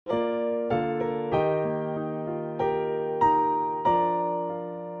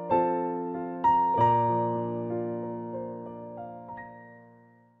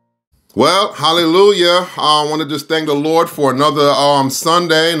Well, hallelujah. I want to just thank the Lord for another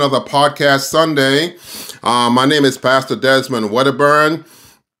Sunday, another podcast Sunday. My name is Pastor Desmond Wedderburn.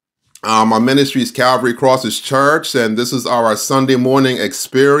 My ministry is Calvary Crosses Church, and this is our Sunday morning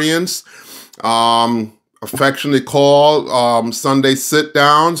experience. Affectionately called Sunday sit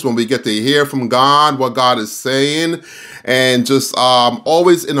downs, when we get to hear from God what God is saying, and just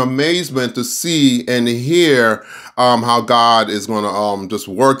always in amazement to see and hear how God is going to just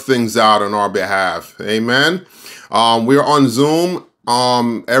work things out on our behalf. Amen. We're on Zoom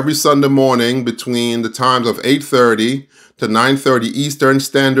every Sunday morning between the times of 8:30 to 9:30 Eastern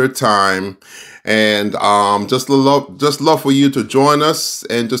Standard Time. And just love for you to join us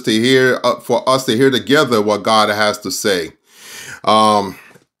and just to hear, for us to hear together what God has to say.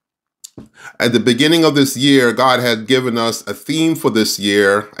 At the beginning of this year, God had given us a theme for this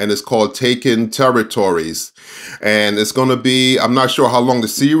year, and it's called Taking Territories. And it's going to be, I'm not sure how long the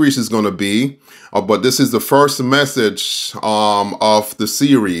series is going to be, but this is the first message of the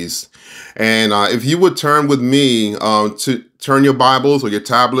series. And if you would turn with me to turn your Bibles or your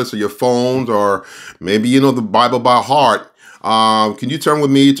tablets or your phones, or maybe you know the Bible by heart, can you turn with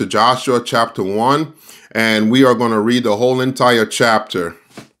me to Joshua chapter 1? And we are going to read the whole entire chapter.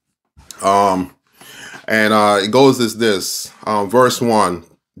 It goes as this, verse 1.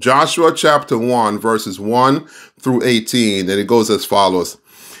 Joshua chapter 1, verses 1 through 18. And it goes as follows.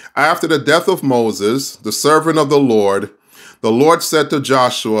 After the death of Moses, the servant of the Lord said to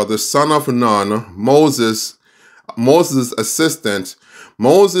Joshua, the son of Nun, Moses' assistant,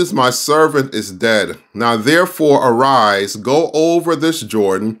 Moses, my servant, is dead. Now therefore arise, go over this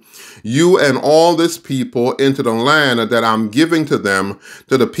Jordan, you and all this people, into the land that I'm giving to them,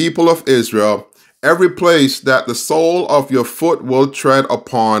 to the people of Israel. Every place that the sole of your foot will tread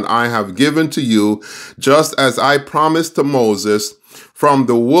upon, I have given to you, just as I promised to Moses, from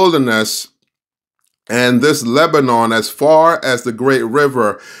the wilderness and this Lebanon, as far as the great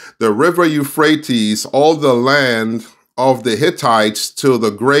river, the river Euphrates, all the land of the Hittites, to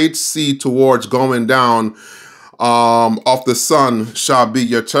the great sea towards going down of the sun, shall be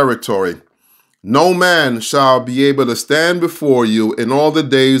your territory. No man shall be able to stand before you in all the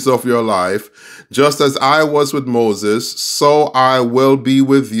days of your life. Just as I was with Moses, so I will be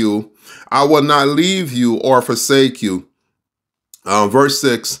with you. I will not leave you or forsake you. Verse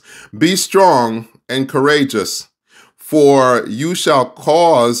 6, be strong and courageous, for you shall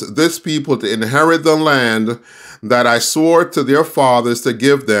cause this people to inherit the land that I swore to their fathers to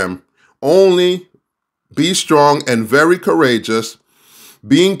give them. Only be strong and very courageous,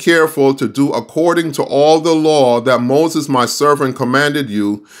 being careful to do according to all the law that Moses my servant commanded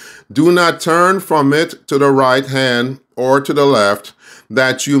you. Do not turn from it to the right hand or to the left,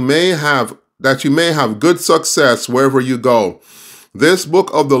 that you may have good success wherever you go. This book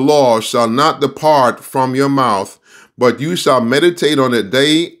of the law shall not depart from your mouth, but you shall meditate on it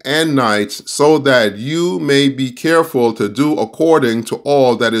day and night, so that you may be careful to do according to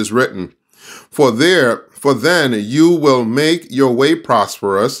all that is written. For then you will make your way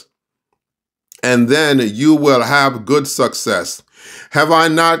prosperous, and then you will have good success. Have I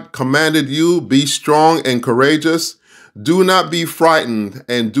not commanded you, be strong and courageous? Do not be frightened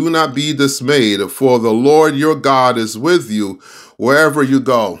and do not be dismayed, for the Lord your God is with you wherever you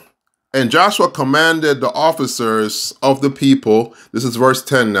go. And Joshua commanded the officers of the people, this is verse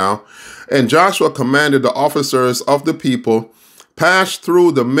 10 now, and Joshua commanded the officers of the people, pass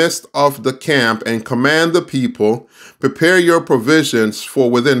through the midst of the camp and command the people, prepare your provisions, for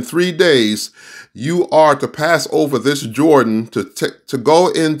within 3 days you are to pass over this Jordan to go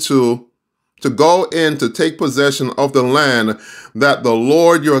in to take possession of the land that the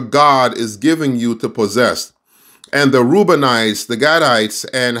Lord your God is giving you to possess. And the Reubenites, the Gadites,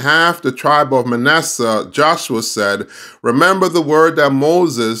 and half the tribe of Manasseh, Joshua said, remember the word that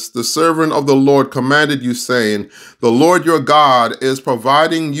Moses, the servant of the Lord, commanded you, saying, the Lord your God is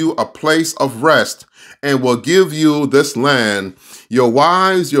providing you a place of rest and will give you this land. Your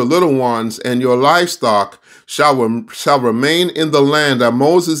wives, your little ones, and your livestock shall remain in the land that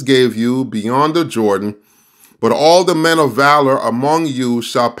Moses gave you beyond the Jordan. But all the men of valor among you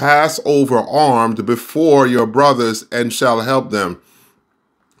shall pass over armed before your brothers and shall help them.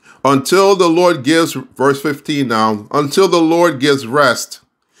 Until the Lord gives, verse 15 now, until the Lord gives rest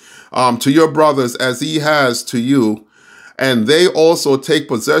to your brothers as he has to you, and they also take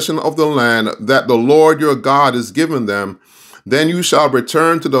possession of the land that the Lord your God is giving them, then you shall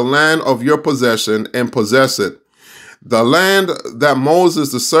return to the land of your possession and possess it. The land that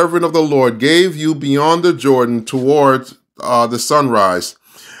Moses, the servant of the Lord, gave you beyond the Jordan toward the sunrise.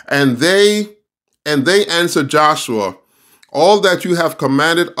 And they answered Joshua, all that you have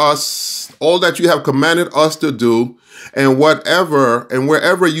commanded us, to do, and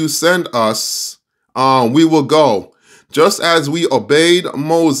wherever you send us, we will go. Just as we obeyed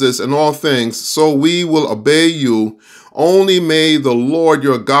Moses in all things, so we will obey you. Only may the Lord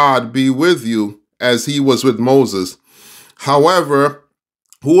your God be with you, as he was with Moses. However,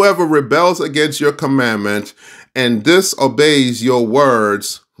 whoever rebels against your commandment and disobeys your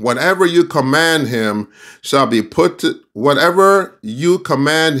words, whatever you command him shall be put to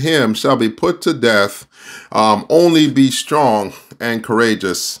death. Only be strong and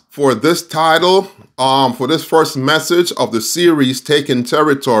courageous. For this title, for this first message of the series, Taking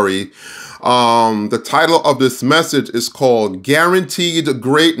Territory, the title of this message is called Guaranteed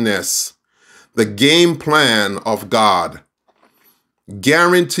Greatness, the Game Plan of God.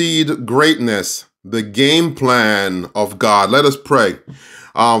 Guaranteed greatness, the game plan of God. Let us pray.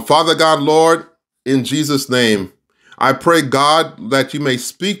 Father God, Lord, in Jesus' name, I pray, God, that you may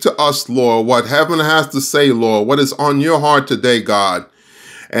speak to us, Lord, what heaven has to say, Lord, what is on your heart today, God.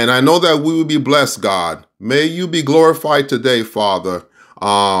 And I know that we will be blessed, God. May you be glorified today, Father,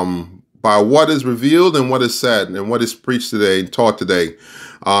 by what is revealed and what is said and what is preached today and taught today.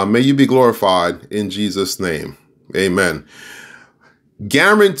 May you be glorified in Jesus' name. Amen.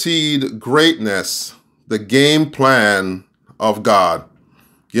 Guaranteed greatness, the game plan of God.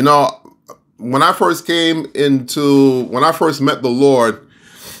 You know, when I first met the Lord,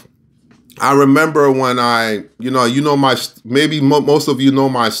 I remember when most of you know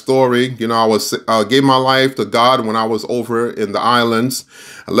my story. You know, I gave my life to God when I was over in the islands.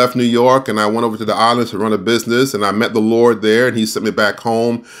 I left New York and I went over to the islands to run a business, and I met the Lord there, and he sent me back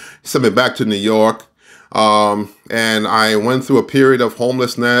home. He sent me back to New York. And I went through a period of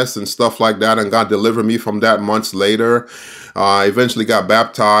homelessness and stuff like that, and God delivered me from that months later. I eventually got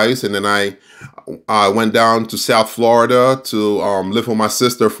baptized, and then I went down to South Florida to live with my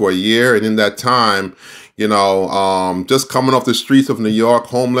sister for a year. And in that time, just coming off the streets of New York,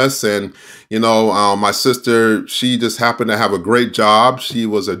 homeless, and my sister, she just happened to have a great job. She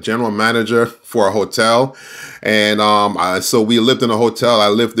was a general manager for a hotel, and so we lived in a hotel. I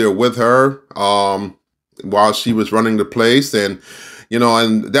lived there with her while she was running the place. And,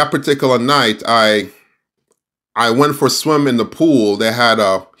 and that particular night, I went for a swim in the pool. They had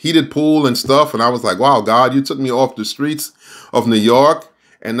a heated pool and stuff. And I was like, wow, God, you took me off the streets of New York.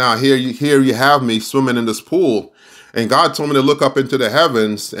 And now here you have me swimming in this pool. And God told me to look up into the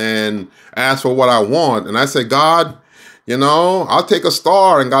heavens and ask for what I want. And I said, God, I'll take a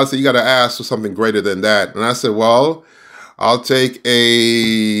star. And God said, you got to ask for something greater than that. And I said, well, I'll take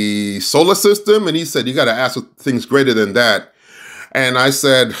a solar system. And he said, you got to ask for things greater than that. And I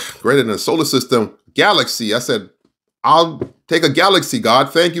said, greater than a solar system, galaxy. I said, I'll take a galaxy,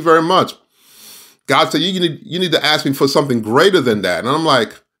 God. Thank you very much. God said, you need to ask me for something greater than that. And I'm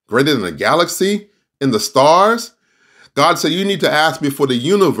like, greater than a galaxy in the stars? God said, you need to ask me for the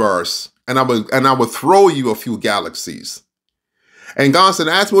universe, and I would throw you a few galaxies. And God said,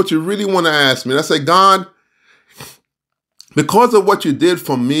 ask me what you really want to ask me. And I said, God, because of what you did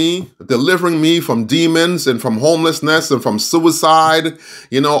for me, delivering me from demons and from homelessness and from suicide,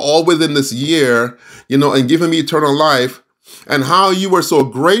 all within this year, and giving me eternal life, and how you were so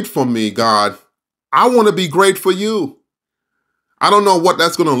great for me, God, I want to be great for you. I don't know what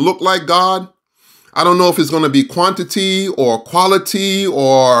that's going to look like, God. I don't know if it's going to be quantity or quality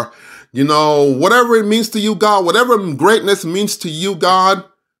or, whatever it means to you, God, whatever greatness means to you, God,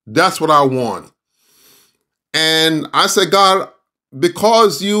 that's what I want. And I said, God,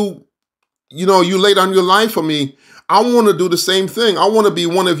 because you laid down your life for me, I want to do the same thing. I want to be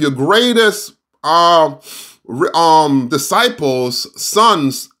one of your greatest disciples,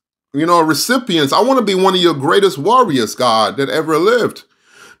 sons, recipients. I want to be one of your greatest warriors, God, that ever lived.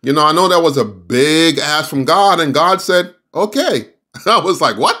 I know that was a big ask from God, and God said, okay. I was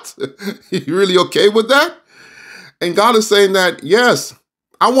like, what? You really okay with that? And God is saying that, yes,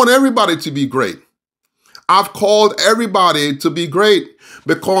 I want everybody to be great. I've called everybody to be great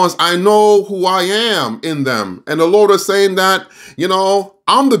because I know who I am in them. And the Lord is saying that,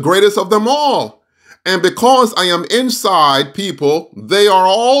 I'm the greatest of them all. And because I am inside people, they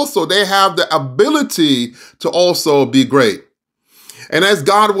have the ability to also be great. And as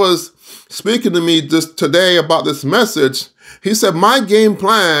God was speaking to me just today about this message, he said, my game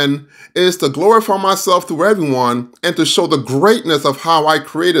plan is to glorify myself through everyone and to show the greatness of how I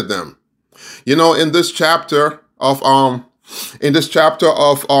created them. In this chapter of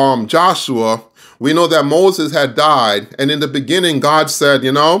Joshua, we know that Moses had died. And in the beginning, God said,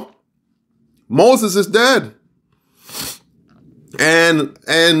 Moses is dead. and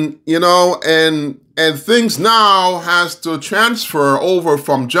things now has to transfer over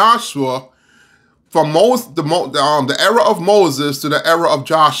from Joshua, from the era of Moses to the era of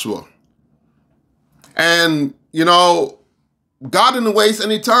Joshua. And, God didn't waste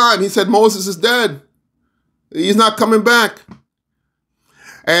any time. He said, Moses is dead. He's not coming back.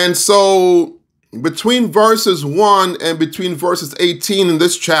 And so between verses 1 and between verses 18 in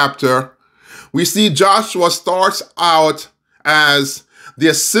this chapter, we see Joshua starts out as the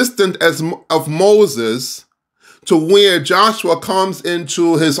assistant of Moses, to where Joshua comes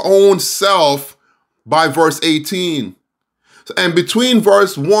into his own self by verse 18. And between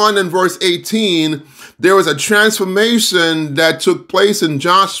verse 1 and verse 18, there was a transformation that took place in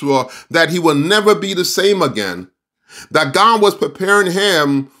Joshua that he will never be the same again. That God was preparing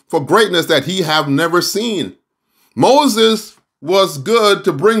him for greatness that he have never seen. Moses was good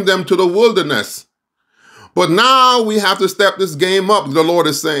to bring them to the wilderness. But now we have to step this game up, the Lord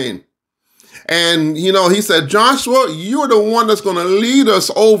is saying. And, he said, Joshua, you're the one that's going to lead us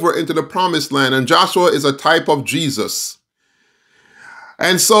over into the promised land. And Joshua is a type of Jesus.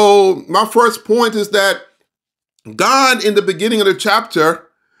 And so my first point is that God, in the beginning of the chapter,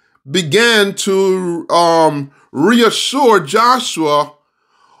 began to reassure Joshua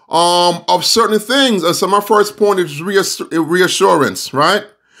of certain things. And so my first point is reassurance, right?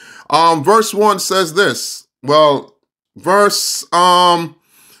 Verse 1 says this. Well, verse 2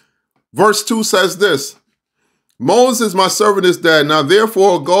 says this. Moses, my servant, is dead. Now,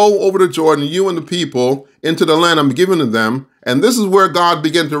 therefore, go over to Jordan, you and the people, into the land I'm giving to them. And this is where God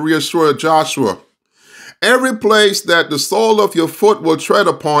began to reassure Joshua. Every place that the sole of your foot will tread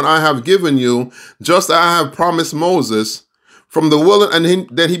upon, I have given you, just as I have promised Moses. From the wilderness, and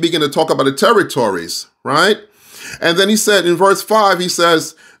then he began to talk about the territories, right? And then he said in verse 5, he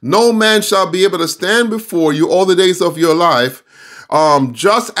says, no man shall be able to stand before you all the days of your life.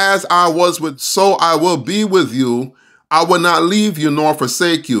 Just as I was with, so I will be with you. I will not leave you nor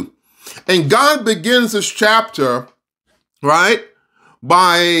forsake you. And God begins this chapter, right,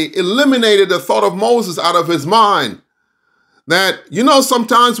 by eliminating the thought of Moses out of his mind. That,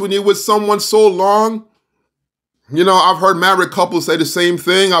 sometimes when you're with someone so long, I've heard married couples say the same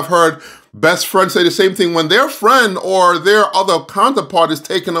thing. I've heard best friends say the same thing. When their friend or their other counterpart is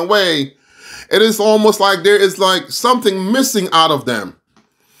taken away, it is almost like there is like something missing out of them.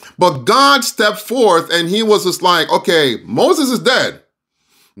 But God stepped forth and he was just like, okay, Moses is dead.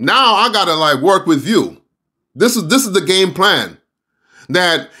 Now I gotta work with you. This is the game plan.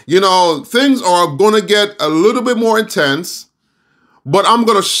 That, things are gonna get a little bit more intense, but I'm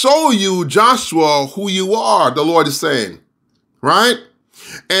gonna show you, Joshua, who you are, the Lord is saying, right?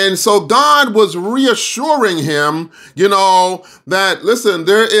 And so God was reassuring him, that, listen,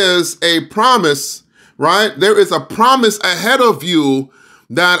 there is a promise, right? There is a promise ahead of you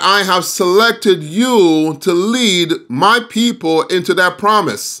that I have selected you to lead my people into that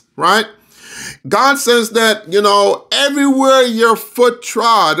promise, right? God says that, everywhere your foot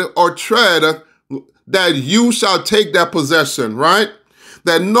trod or tread, that you shall take that possession, right?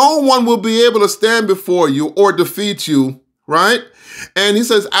 That no one will be able to stand before you or defeat you, right? And he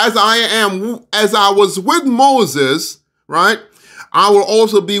says, as I was with Moses, right, I will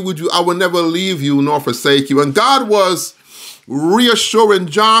also be with you. I will never leave you nor forsake you. And God was reassuring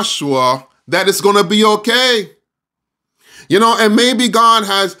Joshua that it's going to be okay. And maybe God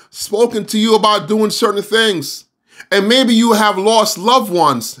has spoken to you about doing certain things. And maybe you have lost loved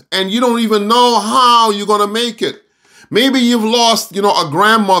ones and you don't even know how you're going to make it. Maybe you've lost, a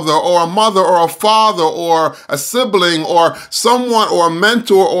grandmother or a mother or a father or a sibling or someone or a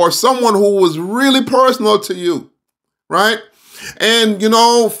mentor or someone who was really personal to you, right? And,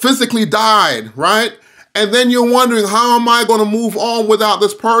 physically died, right? And then you're wondering, how am I going to move on without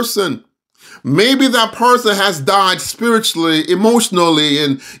this person? Maybe that person has died spiritually, emotionally,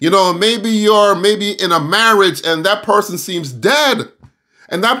 and, maybe you're in a marriage and that person seems dead.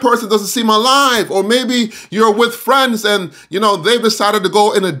 And that person doesn't seem alive. Or maybe you're with friends and, they've decided to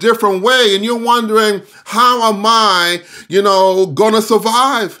go in a different way. And you're wondering, how am I, going to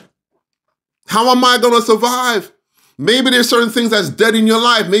survive? How am I going to survive? Maybe there's certain things that's dead in your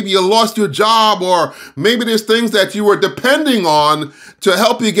life. Maybe you lost your job, or maybe there's things that you were depending on to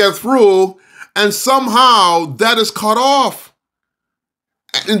help you get through. And somehow that is cut off.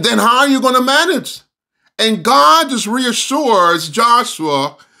 And then how are you going to manage? And God just reassures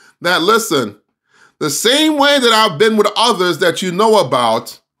Joshua that, listen, the same way that I've been with others that you know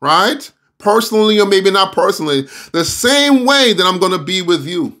about, right? Personally or maybe not personally, the same way that I'm going to be with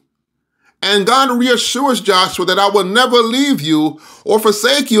you. And God reassures Joshua that I will never leave you or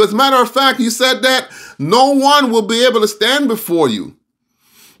forsake you. As a matter of fact, he said that no one will be able to stand before you,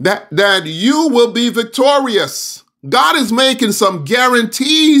 that you will be victorious. God is making some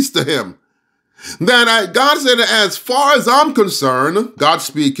guarantees to him. God said, as far as I'm concerned, God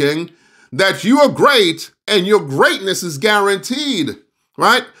speaking, that you are great and your greatness is guaranteed,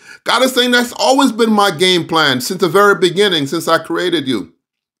 right? God is saying that's always been my game plan since the very beginning, since I created you.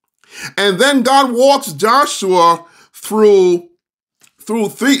 And then God walks Joshua through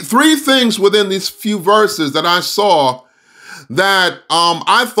three things within these few verses that I saw that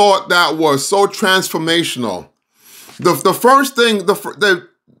I thought that was so transformational. The first thing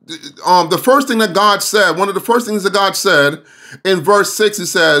that God said, one of the first things that God said in verse 6, he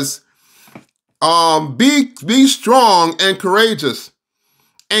says, be strong and courageous.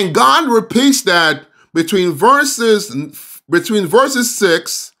 And God repeats that between verses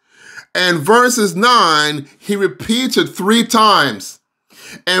 6 and verses 9, he repeats it 3 times.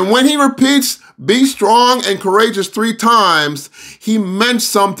 And when he repeats, be strong and courageous 3 times, he meant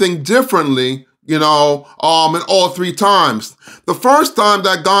something differently, in all 3 times. The first time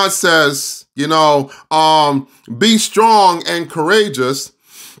that God says, be strong and courageous,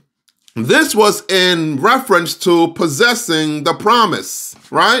 this was in reference to possessing the promise,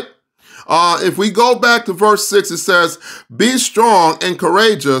 right? If we go back to verse 6, it says, be strong and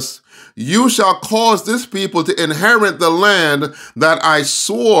courageous. You shall cause this people to inherit the land that I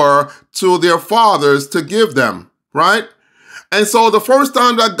swore to their fathers to give them, right? And so the first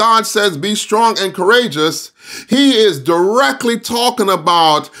time that God says, be strong and courageous, he is directly talking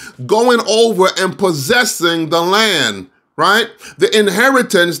about going over and possessing the land, right? The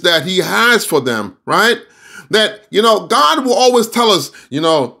inheritance that he has for them, right? That, God will always tell us,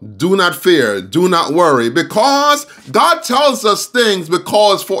 do not fear, do not worry, because God tells us things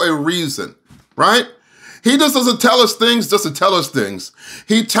because for a reason, right? He just doesn't tell us things just to tell us things.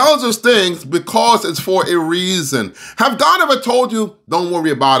 He tells us things because it's for a reason. Have God ever told you, don't worry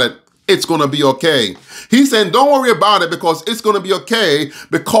about it, it's going to be okay? He's saying, don't worry about it because it's going to be okay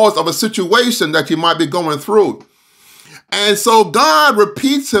because of a situation that you might be going through. And so God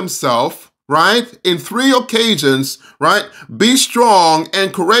repeats himself, right, in 3 occasions, right? Be strong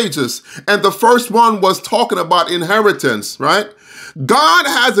and courageous. And the first one was talking about inheritance, right? God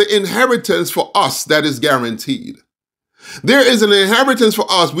has an inheritance for us that is guaranteed. There is an inheritance for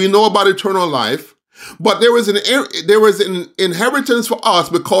us. We know about eternal life, but there is an inheritance for us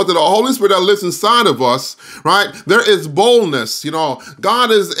because of the Holy Spirit that lives inside of us, right? There is boldness. God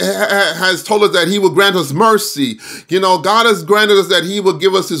has told us that he will grant us mercy. God has granted us that he will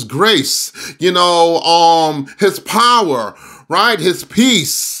give us his grace, his power, right? His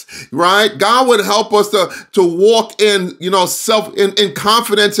peace, right? God would help us to walk in, in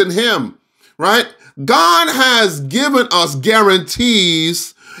confidence in him, right? God has given us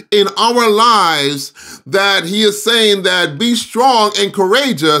guarantees in our lives that he is saying that be strong and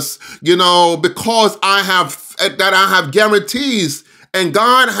courageous, because I have guarantees, and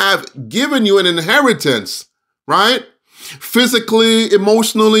God have given you an inheritance, right? Physically,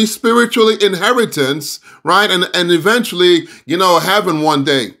 emotionally, spiritually inheritance, right? And eventually, heaven one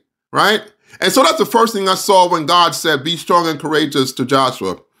day, right? And so that's the first thing I saw when God said, be strong and courageous to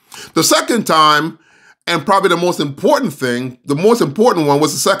Joshua. The second time, and probably the most important one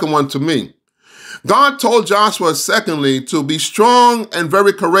was the second one to me. God told Joshua, secondly, to be strong and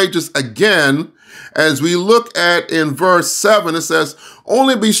very courageous again. As we look at in verse 7, it says,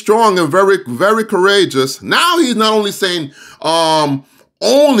 only be strong and very, very courageous. Now he's not only saying,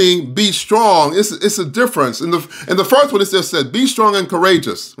 only be strong. It's a difference. In the first one, it just said, be strong and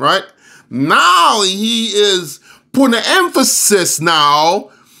courageous, right? Now he is putting an emphasis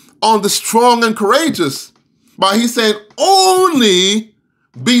now on the strong and courageous, but he's saying only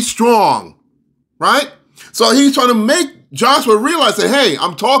be strong, right? So he's trying to make Joshua realize that, hey,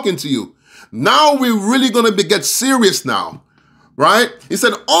 I'm talking to you. Now we're really going to get serious now, right? He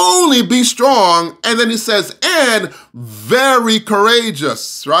said only be strong, and then he says, and very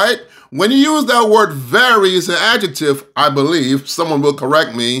courageous, right? When you use that word very, it's an adjective, I believe. Someone will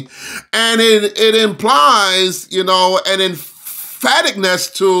correct me. And it implies, an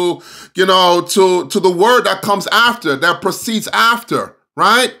emphaticness to the word that comes after, that proceeds after,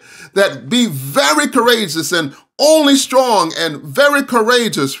 right? That be very courageous and only strong and very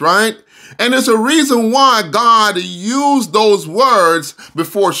courageous, right? And there's a reason why God used those words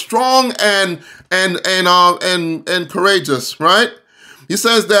before strong and courageous, right? He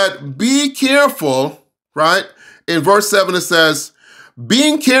says that be careful, right? In verse 7 it says,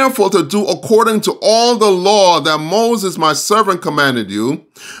 being careful to do according to all the law that Moses, my servant, commanded you.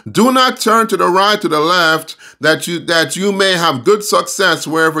 Do not turn to the right, to the left, that you may have good success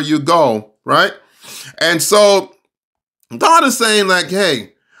wherever you go, right? And so God is saying like,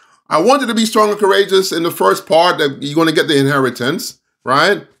 hey, I want you to be strong and courageous in the first part that you're going to get the inheritance,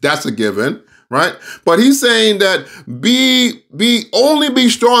 right? That's a given, right? But he's saying that only be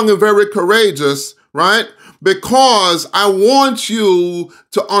strong and very courageous, right? Because I want you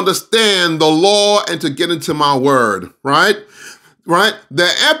to understand the law and to get into my word, right? Right? The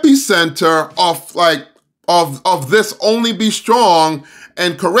epicenter of this only be strong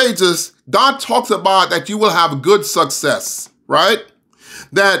and courageous, God talks about that you will have good success, right?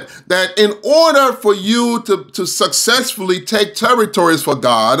 That in order for you to successfully take territories for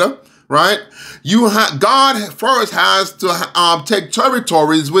God, right? God first has to take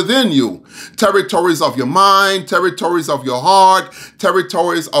territories within you. Territories of your mind, territories of your heart,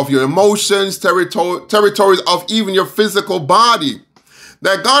 territories of your emotions, territories of even your physical body.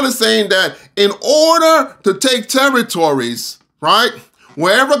 That God is saying that in order to take territories, right?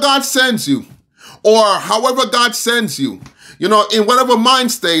 Wherever God sends you, or however God sends you, in whatever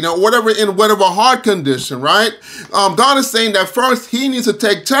mind state or in whatever heart condition, right? God is saying that first he needs to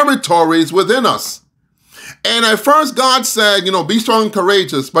take territories within us. And at first God said, be strong and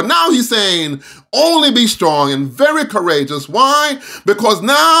courageous. But now he's saying only be strong and very courageous. Why? Because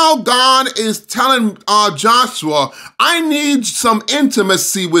now God is telling Joshua, I need some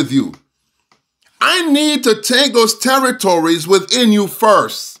intimacy with you. I need to take those territories within you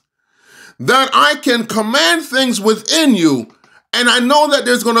first. That I can command things within you, and I know that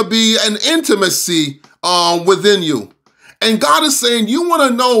there's going to be an intimacy within you. And God is saying, you want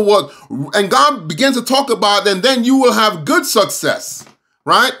to know what, and God begins to talk about, and then you will have good success,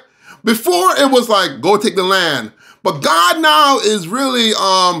 right? Before it was like, go take the land. But God now is really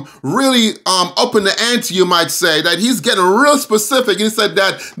up in the ante, you might say, that he's getting real specific. He said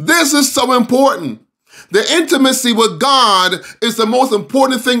that this is so important. The intimacy with God is the most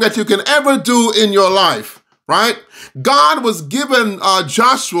important thing that you can ever do in your life, right? God was giving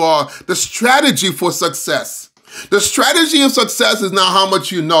Joshua the strategy for success. The strategy of success is not how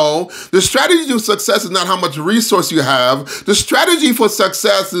much you know. The strategy of success is not how much resource you have. The strategy for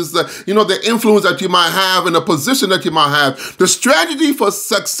success is the influence that you might have and the position that you might have. The strategy for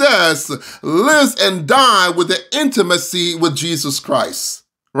success lives and dies with the intimacy with Jesus Christ,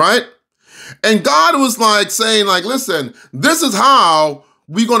 right? And God was saying, listen, this is how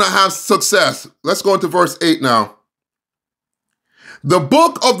we're going to have success. Let's go into verse 8 now. The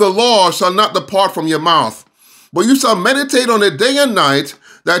book of the law shall not depart from your mouth, but you shall meditate on it day and night,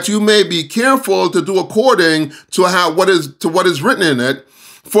 that you may be careful to do according to what is written in it.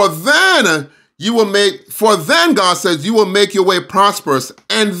 For then God says, you will make your way prosperous,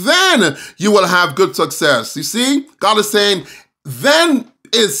 and then you will have good success. You see, God is saying, then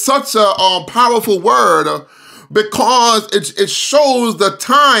is such a powerful word because it shows the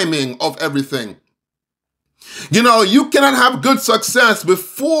timing of everything. You cannot have good success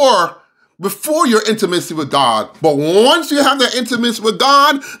before your intimacy with God. But once you have that intimacy with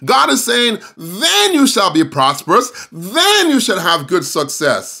God, God is saying, then you shall be prosperous, then you shall have good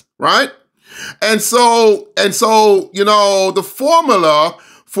success, right? And so, the formula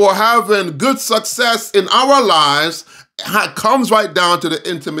for having good success in our lives comes right down to the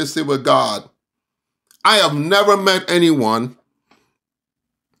intimacy with God. I have never met anyone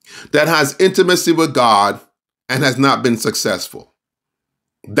that has intimacy with God and has not been successful.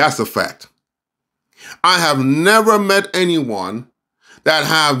 That's a fact. I have never met anyone that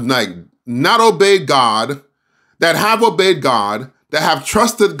have not obeyed God, that have obeyed God, that have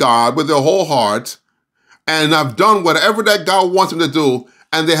trusted God with their whole heart, and have done whatever that God wants them to do,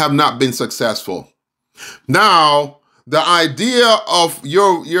 and they have not been successful. Now, the idea of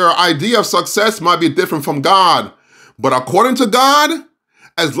your idea of success might be different from God, but according to God,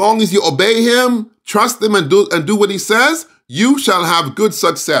 as long as you obey him, trust him, and do what he says, you shall have good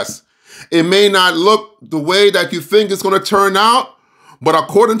success. It may not look the way that you think it's going to turn out, but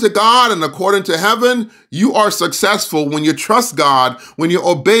according to God and according to heaven, you are successful when you trust God, when you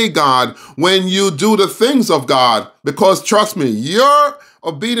obey God, when you do the things of God. Because trust me, your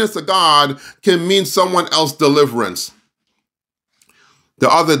obedience to God can mean someone else's deliverance. The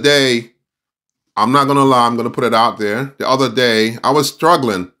other day, I'm not going to lie, I'm going to put it out there. The other day, I was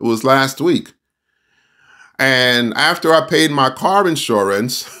struggling. It was last week. And after I paid my car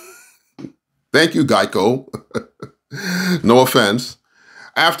insurance, thank you, Geico, no offense.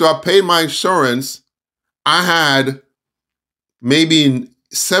 After I paid my insurance, I had maybe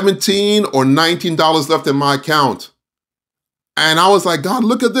 $17 or $19 left in my account. And I was like, God,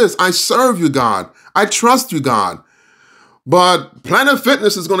 look at this. I serve you, God. I trust you, God. But Planet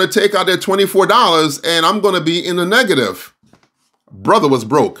Fitness is going to take out their $24 and I'm going to be in the negative. Brother was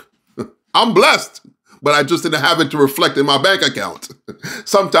broke. I'm blessed, but I just didn't have it to reflect in my bank account.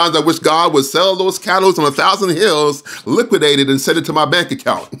 Sometimes I wish God would sell those cattle on 1,000 hills, liquidate it, and send it to my bank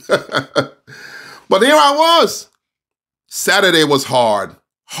account. But here I was. Saturday was hard.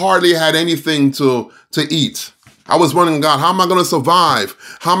 Hardly had anything to eat. I was wondering, God, how am I going to survive?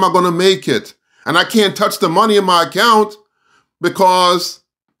 How am I going to make it? And I can't touch the money in my account because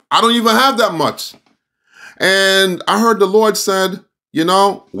I don't even have that much. And I heard the Lord said, you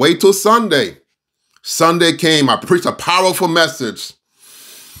know, wait till Sunday. Sunday came. I preached a powerful message.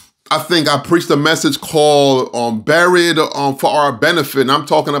 I think I preached a message called Buried for Our Benefit. And I'm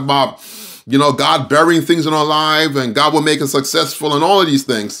talking about, you know, God burying things in our life and God will make us successful and all of these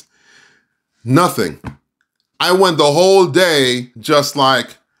things. Nothing. I went the whole day just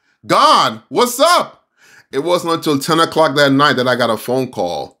like, God, what's up? It wasn't until 10 o'clock that night that I got a phone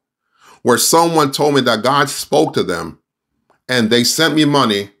call where someone told me that God spoke to them and they sent me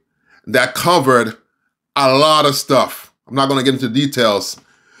money that covered a lot of stuff. I'm not going to get into details,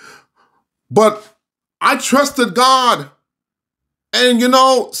 but I trusted God. And you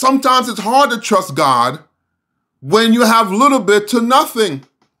know, sometimes it's hard to trust God when you have little bit to nothing.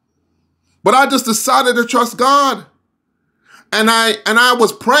 But I just decided to trust God. And I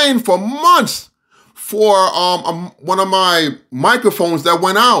was praying for months for one of my microphones that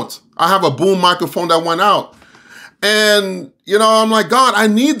went out. I have a boom microphone that went out. And, you know, I'm like, God, I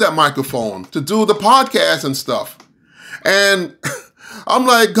need that microphone to do the podcast and stuff. And I'm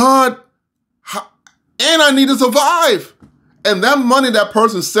like, God, and I need to survive. And that money that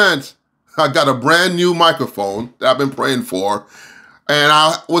person sent, I got a brand new microphone that I've been praying for. And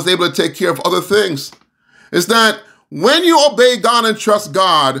I was able to take care of other things. It's that when you obey God and trust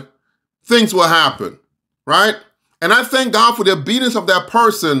God, things will happen, right? And I thank God for the obedience of that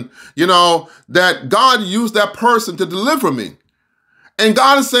person, you know, that God used that person to deliver me. And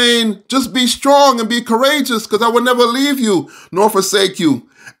God is saying, just be strong and be courageous because I will never leave you nor forsake you.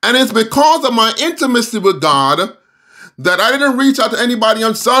 And it's because of my intimacy with God that I didn't reach out to anybody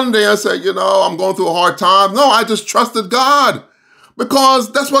on Sunday and say, you know, I'm going through a hard time. No, I just trusted God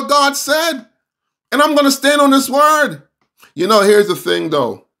because that's what God said. And I'm going to stand on this word. You know, here's the thing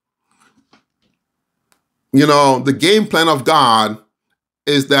though. You know, the game plan of God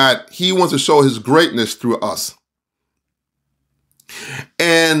is that he wants to show his greatness through us.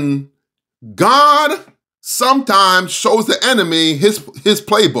 And God sometimes shows the enemy his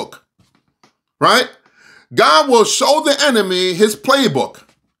playbook, right? God will show the enemy his playbook.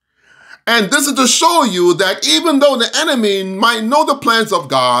 And this is to show you that even though the enemy might know the plans of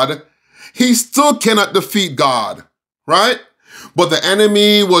God, he still cannot defeat God, right? But the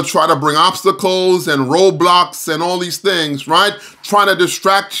enemy will try to bring obstacles and roadblocks and all these things, right? Trying to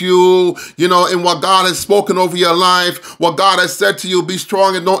distract you, you know, in what God has spoken over your life, what God has said to you, be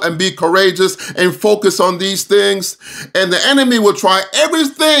strong and be courageous and focus on these things. And the enemy will try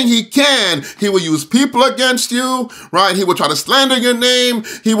everything he can. He will use people against you, right? He will try to slander your name.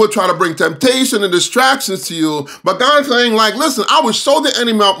 He will try to bring temptation and distractions to you. But God's saying like, listen, I will show the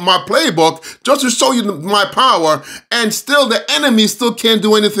enemy my playbook just to show you my power, and still the enemy still can't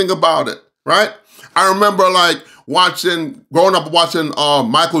do anything about it, right? I remember like growing up watching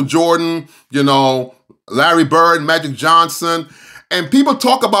Michael Jordan, you know, Larry Bird, Magic Johnson, and people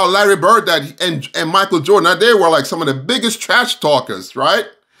talk about Larry Bird and Michael Jordan. Now, they were like some of the biggest trash talkers, right?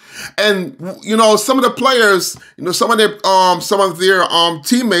 And you know, some of the players, you know, some of their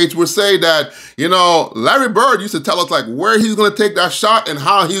teammates would say that, you know, Larry Bird used to tell us like where he's going to take that shot and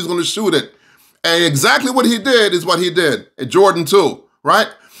how he was going to shoot it. And exactly what he did is what he did. And Jordan too, right?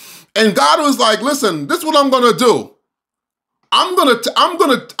 And God was like, listen, this is what I'm gonna do. I'm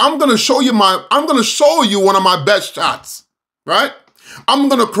gonna show you one of my best shots, right? I'm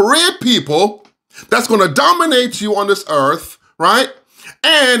gonna create people that's gonna dominate you on this earth, right?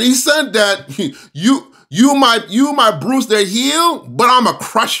 And he said that you might bruise their heel, but I'm gonna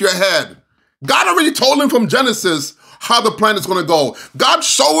crush your head. God already told him from Genesis how the plan is gonna go. God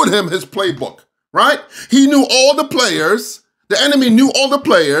showed him his playbook, right? He knew all the players. The enemy knew all the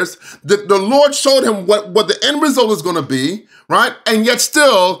players. The Lord showed him what the end result is going to be, right? And yet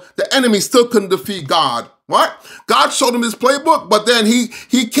still, the enemy still couldn't defeat God, right? God showed him his playbook, but then he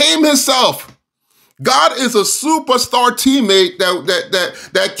came himself. God is a superstar teammate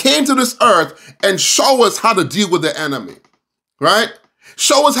that came to this earth and show us how to deal with the enemy, right?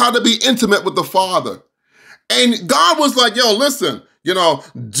 Show us how to be intimate with the Father. And God was like, yo, listen, you know,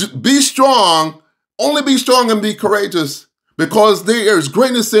 be strong, only be strong and be courageous. because there is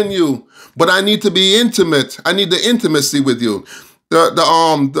greatness in you, but I need to be intimate. I need the intimacy with you.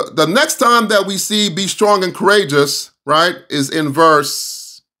 The next time that we see be strong and courageous, right, is in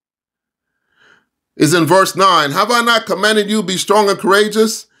verse 9. Have I not commanded you, be strong and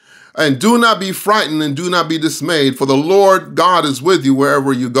courageous? And do not be frightened and do not be dismayed, for the Lord God is with you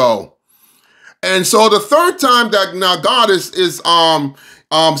wherever you go. And so the third time that now God is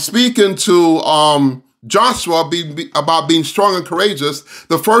speaking to Joshua about being strong and courageous,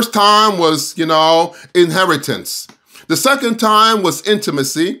 the first time was, inheritance. The second time was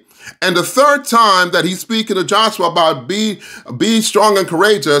intimacy. And the third time that he's speaking to Joshua about be strong and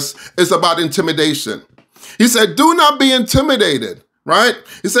courageous is about intimidation. He said, do not be intimidated, right?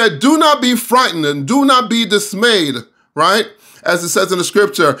 He said, do not be frightened and do not be dismayed, right? As it says in the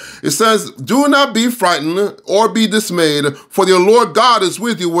scripture, it says, do not be frightened or be dismayed, for the Lord God is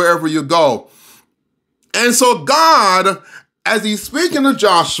with you wherever you go. And so God, as he's speaking to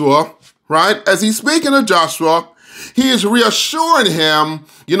Joshua, right? As he's speaking to Joshua, he is reassuring him,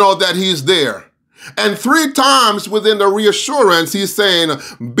 that he's there. And 3 times within the reassurance, he's saying,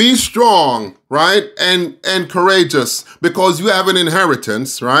 be strong, right? And courageous, because you have an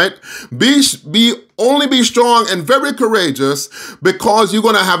inheritance, right? Be strong and very courageous, because you're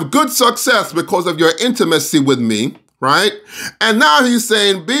going to have good success because of your intimacy with me, right? And now he's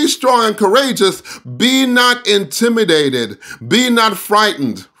saying, be strong and courageous, be not intimidated, be not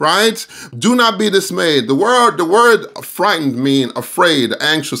frightened, right? Do not be dismayed. The word frightened mean afraid,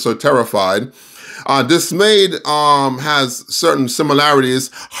 anxious, or terrified. Dismayed has certain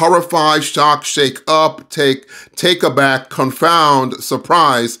similarities: horrified, shock, shake up, take aback, confound,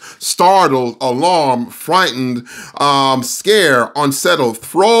 surprise, startled, alarm, frightened, scare, unsettled,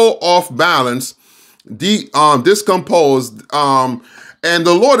 throw off balance, discomposed. And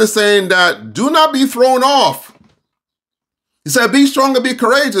the Lord is saying that do not be thrown off. He said, be strong and be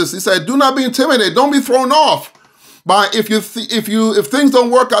courageous. He said, do not be intimidated. Don't be thrown off. But if things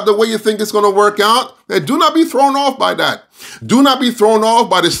don't work out the way you think it's going to work out, then do not be thrown off by that. Do not be thrown off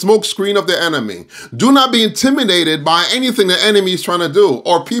by the smoke screen of the enemy. Do not be intimidated by anything the enemy is trying to do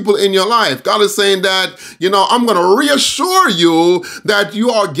or people in your life. God is saying that, I'm going to reassure you that you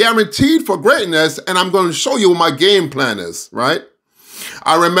are guaranteed for greatness, and I'm going to show you what my game plan is, right?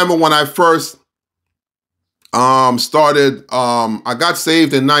 I remember when I first started, I got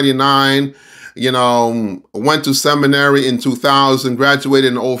saved in 99. Went to seminary in 2000, graduated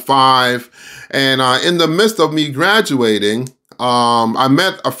in 2005. And in the midst of me graduating, I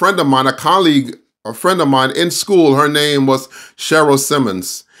met a friend of mine, a friend of mine in school. Her name was Cheryl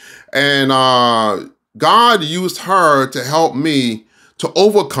Simmons. And God used her to help me to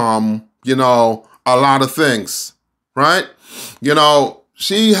overcome, a lot of things, right?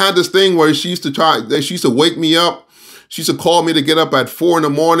 She had this thing where she used to wake me up. She used to call me to get up at 4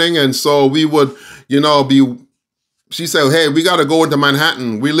 a.m. And so we would, she said, hey, we got to go into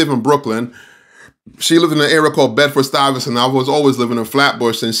Manhattan. We live in Brooklyn. She lived in an area called Bedford-Stuyvesant. I was always living in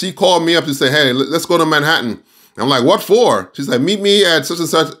Flatbush. And she called me up to say, hey, let's go to Manhattan. I'm like, what for? She said, meet me at such and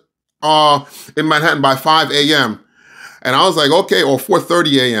such in Manhattan by 5 a.m. And I was like, okay, or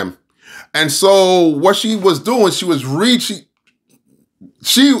 4:30 a.m. And so what she was doing, she was reaching.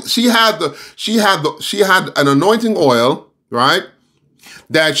 She had an anointing oil, right?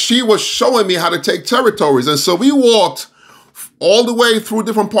 That she was showing me how to take territories. And so we walked all the way through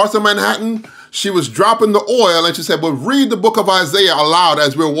different parts of Manhattan. She was dropping the oil and she said, well, read the book of Isaiah aloud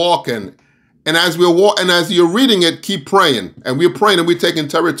as we're walking. And as you're reading it, keep praying. And we're praying and we're taking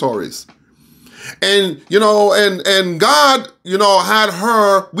territories. And, and God, had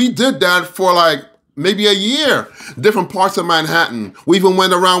her, we did that for like maybe a year, different parts of Manhattan. We even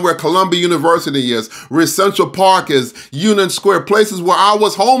went around where Columbia University is, where Central Park is, Union Square, places where I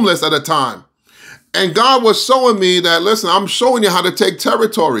was homeless at the time. And God was showing me that, listen, I'm showing you how to take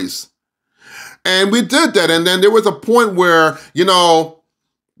territories. And we did that. And then there was a point where,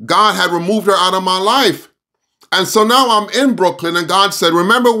 God had removed her out of my life. And so now I'm in Brooklyn and God said,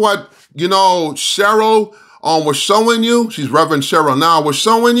 remember what, Cheryl was showing you? She's Reverend Cheryl now, was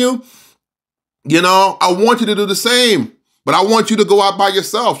showing you. I want you to do the same, but I want you to go out by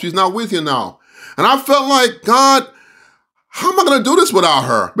yourself. She's not with you now. And I felt like, God, how am I going to do this without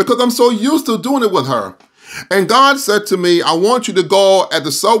her? Because I'm so used to doing it with her. And God said to me, I want you to go at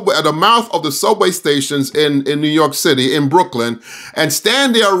the mouth of the subway stations in New York City, in Brooklyn, and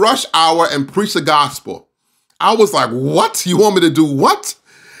stand there rush hour and preach the gospel. I was like, what? You want me to do what?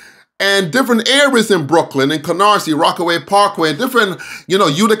 and different areas in Brooklyn, in Canarsie, Rockaway Parkway, and different,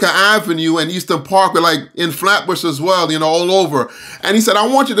 Utica Avenue and Eastern Parkway, like in Flatbush as well, all over. And he said, I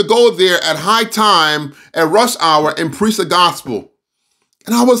want you to go there at high time, at rush hour, and preach the gospel.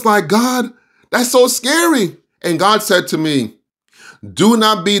 And I was like, God, that's so scary. And God said to me, do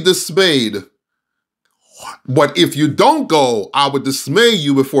not be dismayed. But if you don't go, I would dismay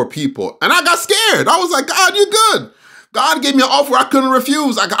you before people. And I got scared. I was like, God, you're good. God gave me an offer I couldn't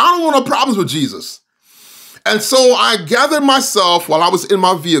refuse. I don't want no problems with Jesus. And so I gathered myself while I was in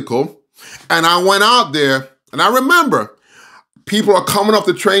my vehicle, and I went out there, and I remember people are coming up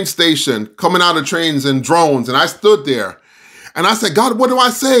the train station, coming out of trains and drones, and I stood there. And I said, God, what do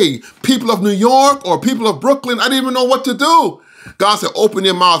I say? People of New York or people of Brooklyn? I didn't even know what to do. God said, open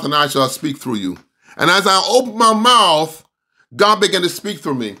your mouth and I shall speak through you. And as I opened my mouth, God began to speak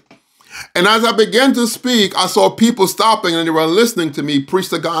through me. And as I began to speak, I saw people stopping and they were listening to me preach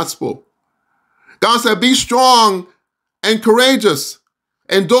the gospel. God said, be strong and courageous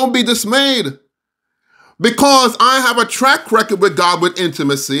and don't be dismayed, because I have a track record with God with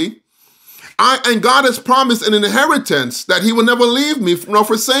intimacy. And God has promised an inheritance that he will never leave me nor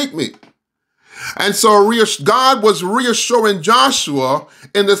forsake me. And so God was reassuring Joshua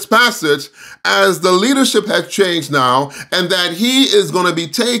in this passage as the leadership had changed now, and that he is going to be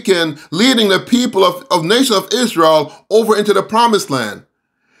leading the people of nation of Israel over into the promised land.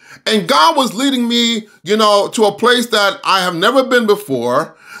 And God was leading me, to a place that I have never been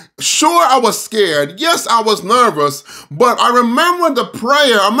before. Sure, I was scared. Yes, I was nervous, but I remember the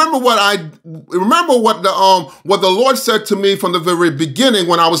prayer. I remember what the Lord said to me from the very beginning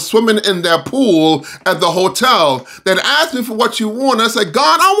when I was swimming in that pool at the hotel, that asked me for what you want. I said,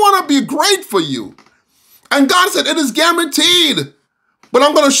 God, I want to be great for you. And God said, it is guaranteed. But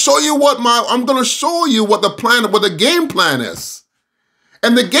I'm going to show you what the game plan is.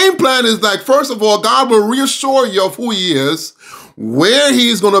 And the game plan is like, first of all, God will reassure you of who he is, where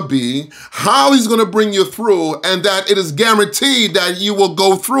he's going to be, how he's going to bring you through, and that it is guaranteed that you will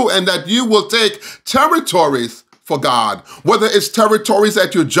go through and that you will take territories for God, whether it's territories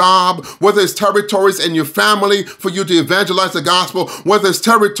at your job, whether it's territories in your family for you to evangelize the gospel, whether it's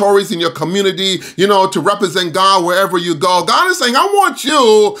territories in your community, to represent God wherever you go. God is saying, I want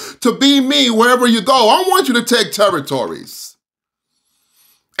you to be me wherever you go. I want you to take territories.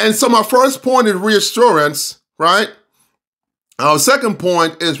 And so my first point is reassurance, right? Our second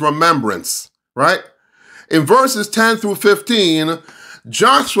point is remembrance, right? In verses 10 through 15,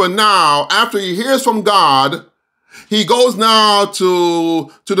 Joshua now, after he hears from God, he goes now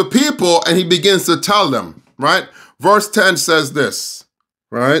to the people and he begins to tell them, right? Verse 10 says this,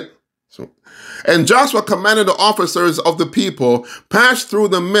 right? And Joshua commanded the officers of the people, pass through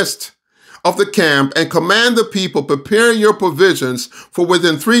the midst of the camp and command the people, prepare your provisions, for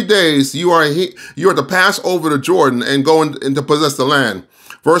within 3 days you are to pass over the Jordan and go in to possess the land.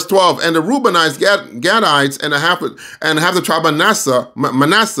 Verse 12, and the Reubenites, Gadites, and half the tribe of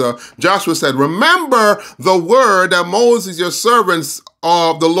Manasseh, Joshua said, remember the word that Moses, your servants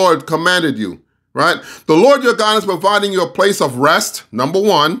of the Lord, commanded you, right? The Lord your God is providing you a place of rest, number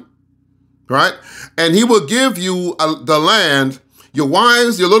one, right? And he will give you the land. Your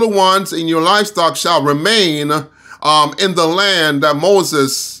wives, your little ones, and your livestock shall remain in the land that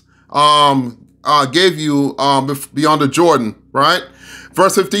Moses gave you beyond the Jordan, right?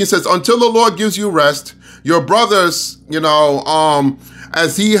 Verse 15 says, until the Lord gives you rest, your brothers,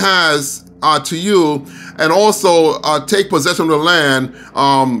 as he has to you, and also take possession of the land,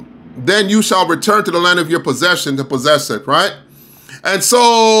 then you shall return to the land of your possession to possess it, right? And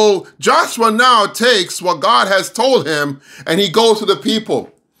so Joshua now takes what God has told him and he goes to the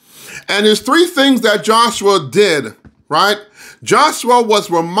people. And there's three things that Joshua did, right? Joshua was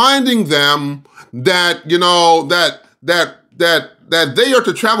reminding them that, that they are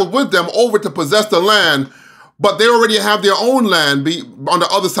to travel with them over to possess the land, but they already have their own land on the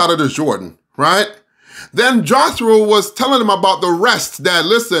other side of the Jordan, right? Then Joshua was telling them about the rest, that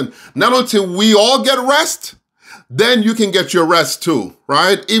listen, not until we all get rest, then you can get your rest too,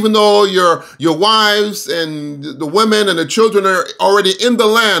 right? Even though your wives and the women and the children are already in the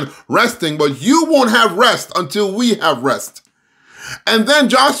land resting, but you won't have rest until we have rest. And then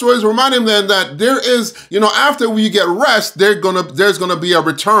Joshua is reminding them that there is, after we get rest, there's gonna be a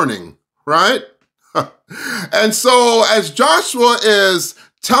returning, right? And so as Joshua is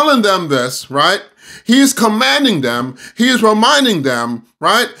telling them this, right? He's commanding them, he is reminding them,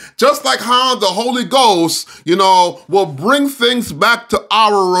 right? Just like how the Holy Ghost, will bring things back to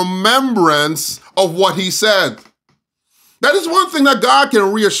our remembrance of what he said. That is one thing that God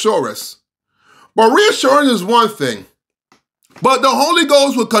can reassure us. But reassurance is one thing. But the Holy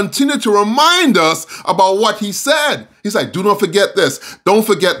Ghost will continue to remind us about what he said. He's like, do not forget this. Don't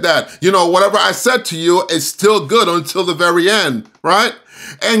forget that. You know, whatever I said to you is still good until the very end, right?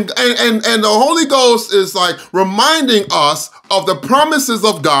 And the Holy Ghost is like reminding us of the promises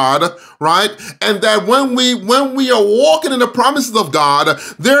of God, right? And that when we are walking in the promises of God,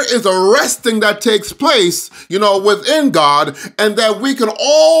 there is a resting that takes place, you know, within God, and that we can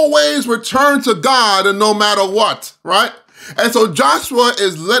always return to God and no matter what, right? And so Joshua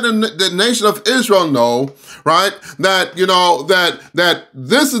is letting the nation of Israel know, right, that, you know, that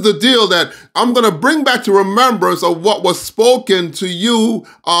this is the deal, that I'm going to bring back to remembrance of what was spoken to you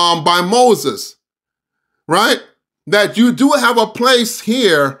by Moses, right? That you do have a place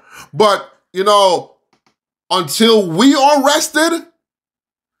here, but, you know, until we are rested,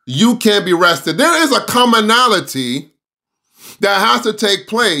 you can't be rested. There is a commonality that has to take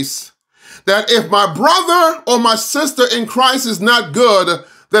place, that if my brother or my sister in Christ is not good,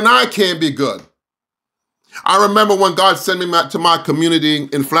 then I can't be good. I remember when God sent me to my community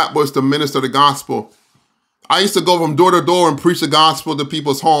in Flatbush to minister the gospel. I used to go from door to door and preach the gospel to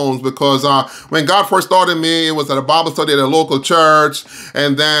people's homes, because when God first started me, it was at a Bible study at a local church.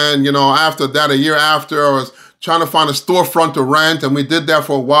 And then, you know, after that, a year after, I was trying to find a storefront to rent, and we did that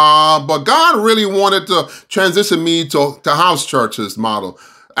for a while. But God really wanted to transition me to house churches model.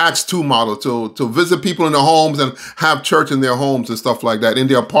 Acts 2 model, to visit people in their homes and have church in their homes and stuff like that, in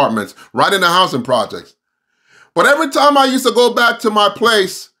their apartments, right in the housing projects. But every time I used to go back to my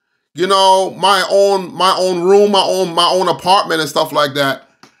place, you know, my own room, my own apartment and stuff like that,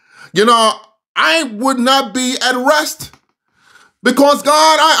 you know, I would not be at rest. Because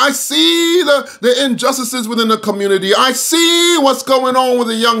God, I see the injustices within the community. I see what's going on with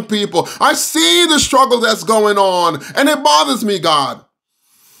the young people. I see the struggle that's going on, and it bothers me, God.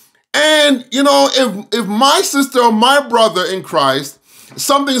 And, you know, if my sister or my brother in Christ,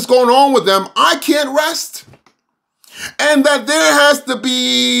 something's going on with them, I can't rest. And that there has to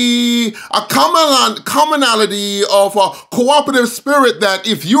be a commonality of a cooperative spirit, that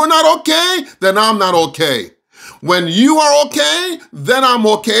if you're not okay, then I'm not okay. When you are okay, then I'm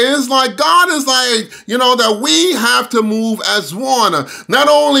okay. It's like God is like, you know, that we have to move as one, not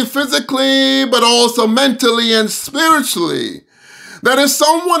only physically, but also mentally and spiritually. That if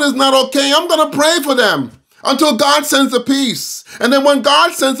someone is not okay, I'm going to pray for them until God sends a peace. And then when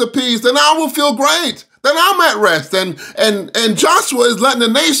God sends a peace, then I will feel great. Then I'm at rest. And Joshua is letting the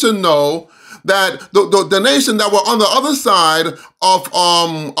nation know that the nation that were on the other side of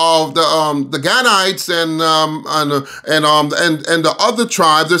the Gadites and the other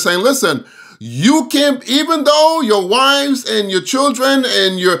tribes, they're saying, listen, you can, even though your wives and your children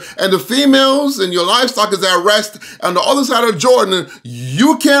and the females and your livestock is at rest on the other side of Jordan,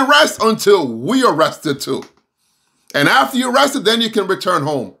 you can't rest until we are rested too. And after you're rested, then you can return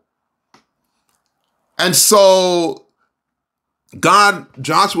home. And so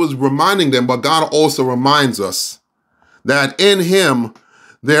Joshua was reminding them, but God also reminds us that in him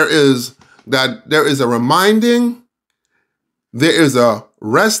there is a reminding, there is a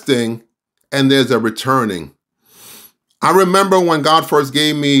resting, and there's a returning. I remember when God first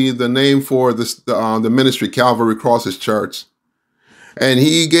gave me the name for the ministry, Calvary Crosses Church. And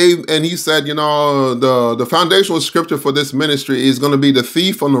he said, you know, the foundational scripture for this ministry is going to be the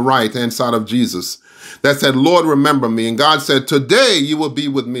thief on the right hand side of Jesus. That said, Lord, remember me. And God said, today you will be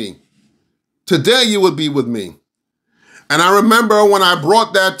with me. Today you will be with me. And I remember when I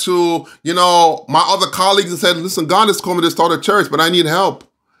brought that to, you know, my other colleagues and said, listen, God has called me to start a church, but I need help.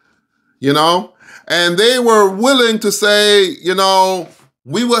 You know, and they were willing to say, you know,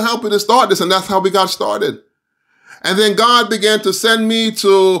 we will help you to start this. And that's how we got started. And then God began to send me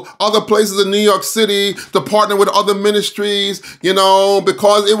to other places in New York City to partner with other ministries, you know,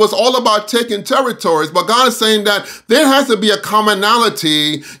 because it was all about taking territories. But God is saying that there has to be a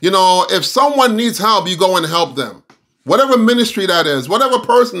commonality. You know, if someone needs help, you go and help them. Whatever ministry that is, whatever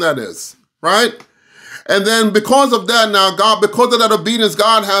person that is, right? And then because of that now, because of that obedience,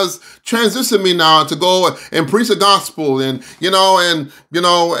 God has transitioned me now to go and preach the gospel and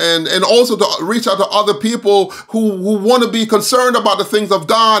also to reach out to other people who want to be concerned about the things of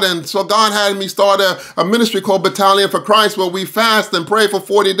God. And so God had me start a ministry called Battalion for Christ, where we fast and pray for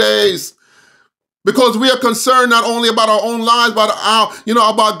 40 days. Because we are concerned not only about our own lives, but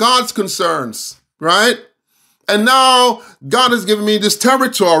about God's concerns, right? And now God has given me this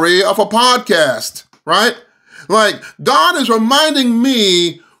territory of a podcast. Right? Like, God is reminding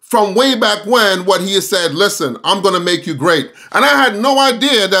me from way back when what he has said, listen, I'm going to make you great. And I had no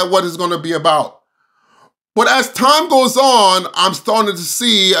idea that what it's going to be about. But as time goes on, I'm starting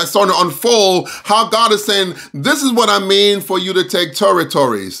to unfold how God is saying, this is what I mean for you to take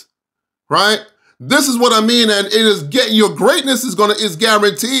territories, right? This is what I mean, and it is your greatness is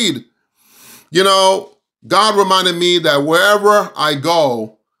guaranteed. You know, God reminded me that wherever I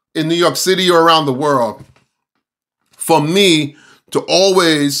go in New York City or around the world, for me to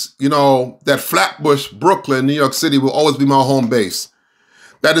always, that Flatbush, Brooklyn, New York City will always be my home base.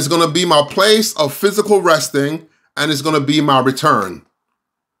 That is going to be my place of physical resting, and it's going to be my return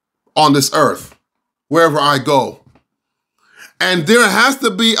on this earth, wherever I go. And there has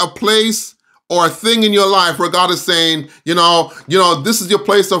to be a place or a thing in your life where God is saying, this is your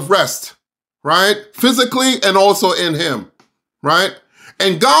place of rest, right? Physically and also in Him, right?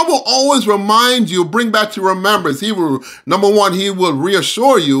 And God will always remind you, bring back to remembrance. He will, number one, He will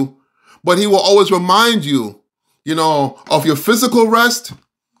reassure you, but He will always remind you, of your physical rest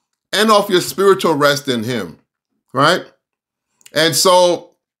and of your spiritual rest in Him, right? And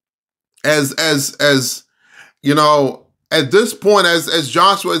so, as at this point, as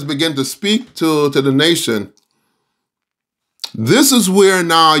Joshua is beginning to speak to the nation, this is where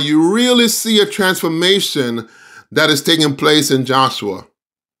now you really see a transformation that is taking place in Joshua.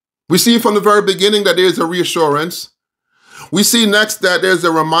 We see from the very beginning that there's a reassurance. We see next that there's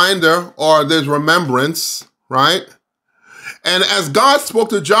a reminder or there's remembrance, right? And as God spoke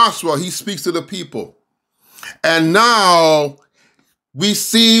to Joshua, He speaks to the people. And now we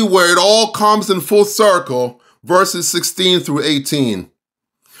see where it all comes in full circle, verses 16 through 18.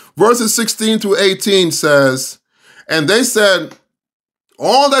 Verses 16 through 18 says, and they said,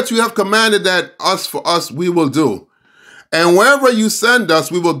 all that you have commanded for us we will do. And wherever you send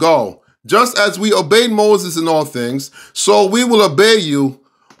us, we will go. Just as we obeyed Moses in all things, so we will obey you.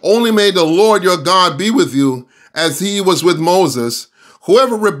 Only may the Lord your God be with you, as He was with Moses.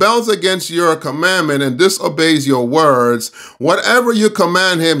 Whoever rebels against your commandment and disobeys your words, whatever you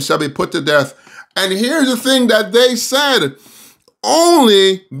command him shall be put to death. And here's the thing that they said,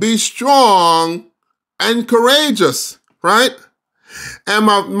 only be strong and courageous, right? And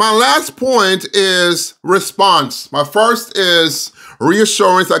my last point is response. My first is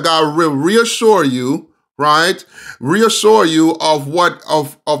reassurance, that God will reassure you, right? Reassure you of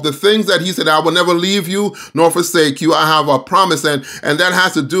the things that He said, I will never leave you nor forsake you. I have a promise, and that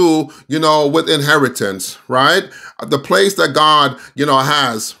has to do, with inheritance, right? The place that God,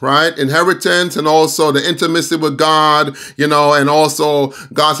 has, right? Inheritance, and also the intimacy with God, and also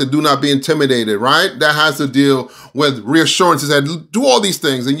God said, do not be intimidated, right? That has to deal with reassurance. He said, do all these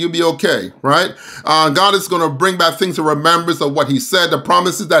things and you'll be okay, right? God is going to bring back things to remembrance of what He said, the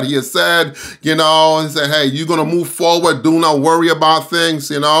promises that He has said, and say, hey, you're going to move forward. Do not worry about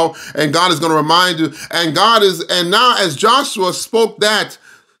things, and God is going to remind you. And now as Joshua spoke that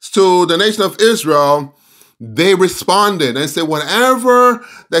to the nation of Israel, they responded and said, whatever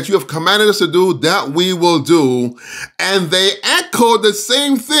that you have commanded us to do, that we will do. And they echoed the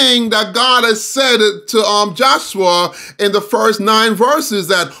same thing that God has said to Joshua in the first 9 verses,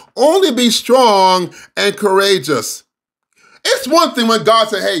 that only be strong and courageous. It's one thing when God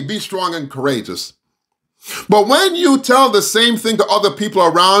said, hey, be strong and courageous. But when you tell the same thing to other people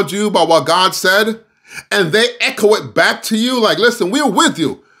around you about what God said, and they echo it back to you, like, listen, we're with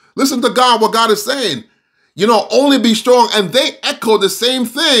you. Listen to God, what God is saying. Only be strong. And they echo the same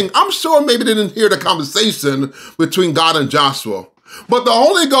thing. I'm sure maybe they didn't hear the conversation between God and Joshua. But the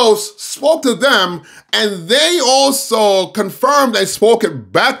Holy Ghost spoke to them, and they also confirmed and spoke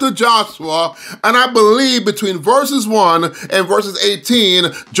it back to Joshua. And I believe between verses 1 and verses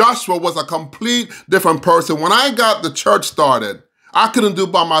 18, Joshua was a complete different person. When I got the church started, I couldn't do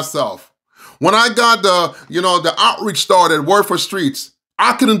it by myself. When I got the outreach started, Word for Streets,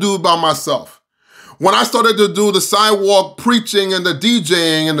 I couldn't do it by myself. When I started to do the sidewalk preaching and the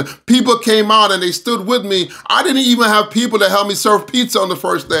DJing, and the people came out and they stood with me, I didn't even have people to help me serve pizza on the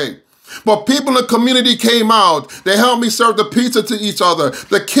first day. But people in the community came out. They helped me serve the pizza to each other.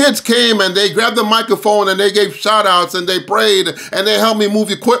 The kids came and they grabbed the microphone and they gave shout outs and they prayed and they helped me move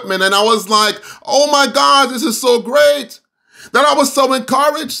equipment. And I was like, oh my God, this is so great. That I was so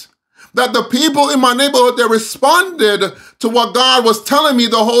encouraged that the people in my neighborhood, they responded to what God was telling me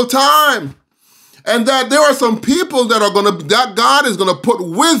the whole time. And that there are some people that God is going to put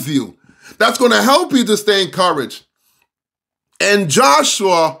with you. That's going to help you to stay encouraged. And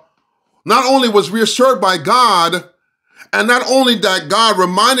Joshua not only was reassured by God, and not only that God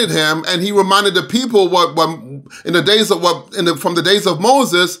reminded him, and he reminded the people from the days of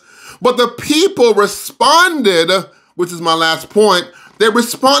Moses, but the people responded, which is my last point. They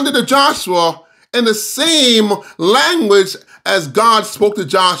responded to Joshua in the same language as God spoke to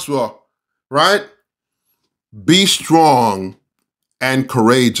Joshua. Right? be strong and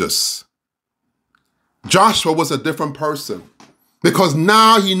courageous. Joshua was a different person because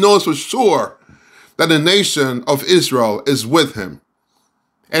now he knows for sure that the nation of Israel is with him.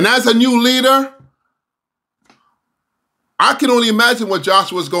 And as a new leader, I can only imagine what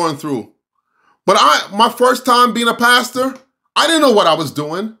Joshua was going through. But my first time being a pastor, I didn't know what I was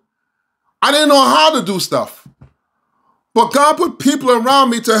doing. I didn't know how to do stuff. But God put people around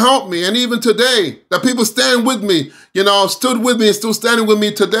me to help me. And even today, that people stand with me, stood with me and still standing with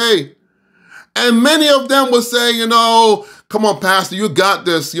me today. And many of them will say, come on, Pastor, you got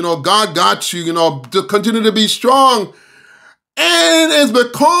this. God got you, to continue to be strong. And it's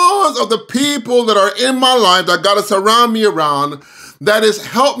because of the people that are in my life that God has surrounded me around that has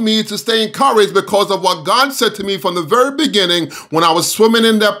helped me to stay encouraged because of what God said to me from the very beginning when I was swimming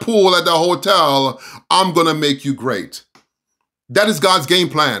in that pool at the hotel. I'm going to make you great. That is God's game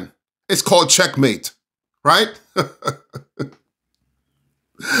plan. It's called checkmate, right?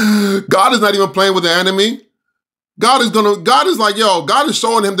 God is not even playing with the enemy. God is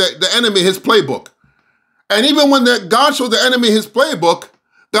showing him the enemy his playbook. And even when God shows the enemy his playbook,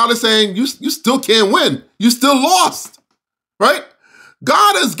 God is saying, you still can't win. You still lost, right?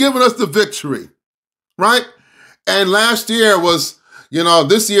 God has given us the victory, right? And last year was,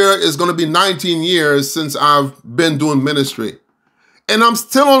 this year is going to be 19 years since I've been doing ministry. And I'm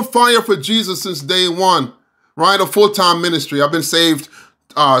still on fire for Jesus since day one, right? A full-time ministry. I've been saved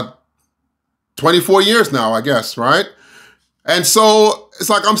 24 years now, I guess, right? And so it's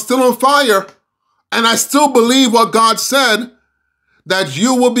like I'm still on fire. And I still believe what God said, that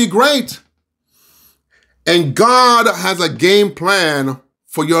you will be great. And God has a game plan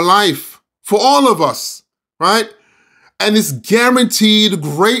for your life, for all of us, right? And it's guaranteed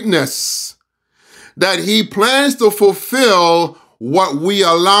greatness that he plans to fulfill what we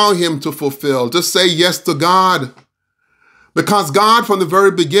allow him to fulfill. Just say yes to God. Because God, from the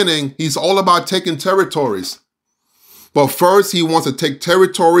very beginning, he's all about taking territories. But first, he wants to take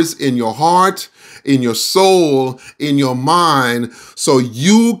territories in your heart, in your soul, in your mind, so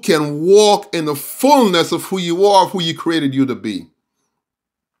you can walk in the fullness of who you are, who he created you to be.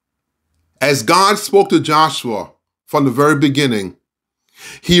 As God spoke to Joshua from the very beginning,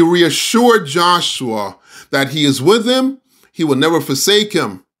 he reassured Joshua that he is with him, he will never forsake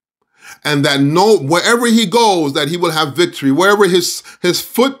him, and that wherever he goes, that he will have victory. Wherever his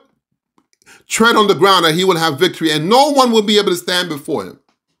foot tread on the ground, that he will have victory, and no one will be able to stand before him.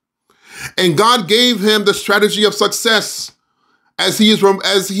 And God gave him the strategy of success as he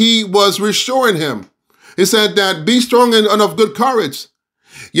was reassuring him. He said that be strong and of good courage.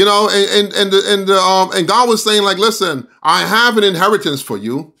 And God was saying, like, listen, I have an inheritance for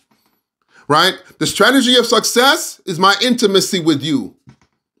you, right? The strategy of success is my intimacy with you.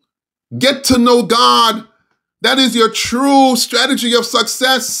 Get to know God. That is your true strategy of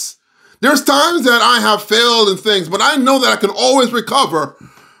success. There's times that I have failed in things, but I know that I can always recover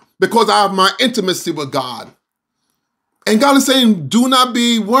because I have my intimacy with God. And God is saying, do not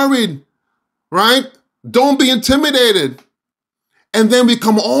be worried, right? Don't be intimidated. And then we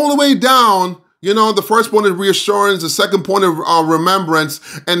come all the way down. The first point is reassurance, the second point is remembrance,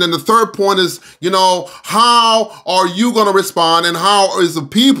 and then the third point is, how are you going to respond and how is the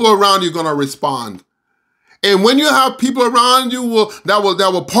people around you going to respond? And when you have people around you that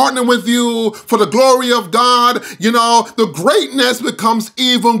will partner with you for the glory of God, the greatness becomes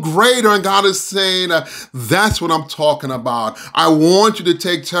even greater. And God is saying, that's what I'm talking about. I want you to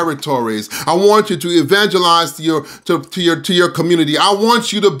take territories. I want you to evangelize to your community. I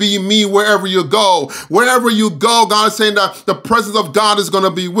want you to be me wherever you go. Wherever you go, God is saying that the presence of God is going to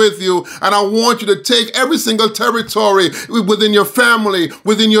be with you. And I want you to take every single territory within your family,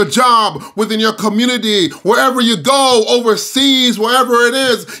 within your job, within your community, wherever you go, overseas, wherever it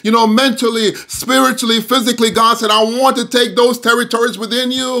is, mentally, spiritually, physically, God said, I want to take those territories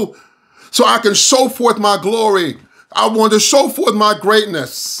within you so I can show forth my glory. I want to show forth my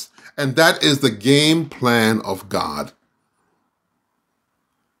greatness. And that is the game plan of God.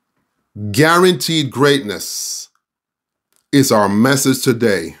 Guaranteed greatness is our message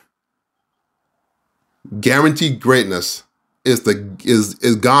today. Guaranteed greatness is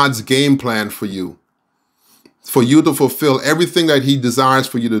God's game plan for you to fulfill everything that he desires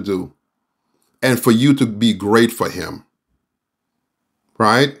for you to do and for you to be great for him,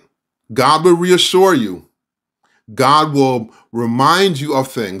 right? God will reassure you. God will remind you of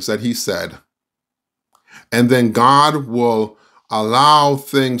things that he said. And then God will allow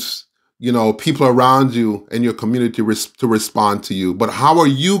things, people around you and your community to respond to you. But how are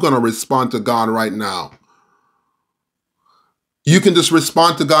you going to respond to God right now? You can just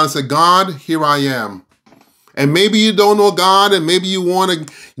respond to God and say, God, here I am. And maybe you don't know God, and maybe you want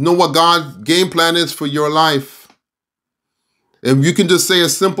to know what God's game plan is for your life. And you can just say a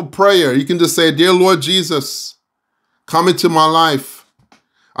simple prayer. You can just say, "Dear Lord Jesus, come into my life.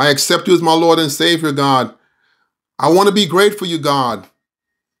 I accept you as my Lord and Savior, God. I want to be great for you, God.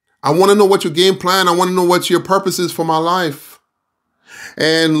 I want to know what your game plan, I want to know what your purpose is for my life.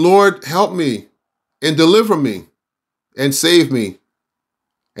 And Lord, help me and deliver me and save me."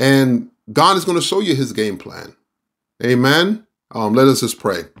 And God is going to show you his game plan. Amen. Let us just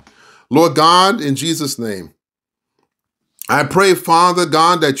pray. Lord God, in Jesus' name, I pray, Father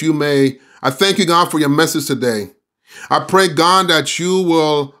God, that I thank you, God, for your message today. I pray, God, that you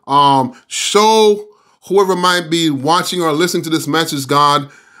will show whoever might be watching or listening to this message, God,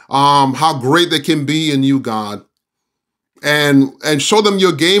 how great they can be in you, God. And show them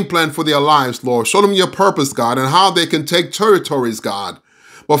your game plan for their lives, Lord. Show them your purpose, God, and how they can take territories, God.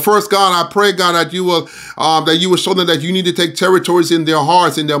 But first, God, I pray, God, that you will show them that you need to take territories in their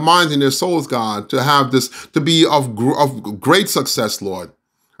hearts, in their minds, in their souls, God, to have this, to be of great success, Lord.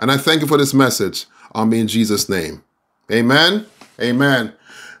 And I thank you for this message, in Jesus' name. Amen. Amen.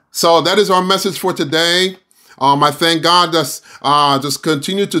 So that is our message for today. I thank God. Just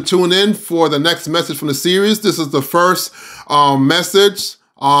continue to tune in for the next message from the series. This is the first message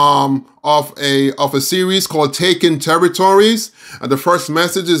of a series called Taking Territories. And the first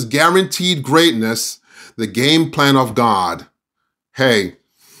message is Guaranteed Greatness, the Game Plan of God. Hey,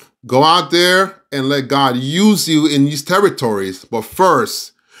 go out there and let God use you in these territories. But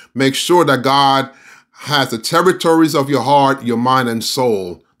first, make sure that God has the territories of your heart, your mind, and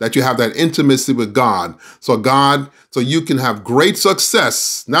soul, that you have that intimacy with God. So you can have great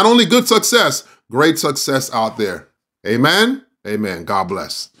success, not only good success, great success out there. Amen. Amen. God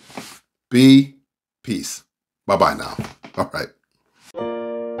bless. Be peace. Bye-bye now. All right.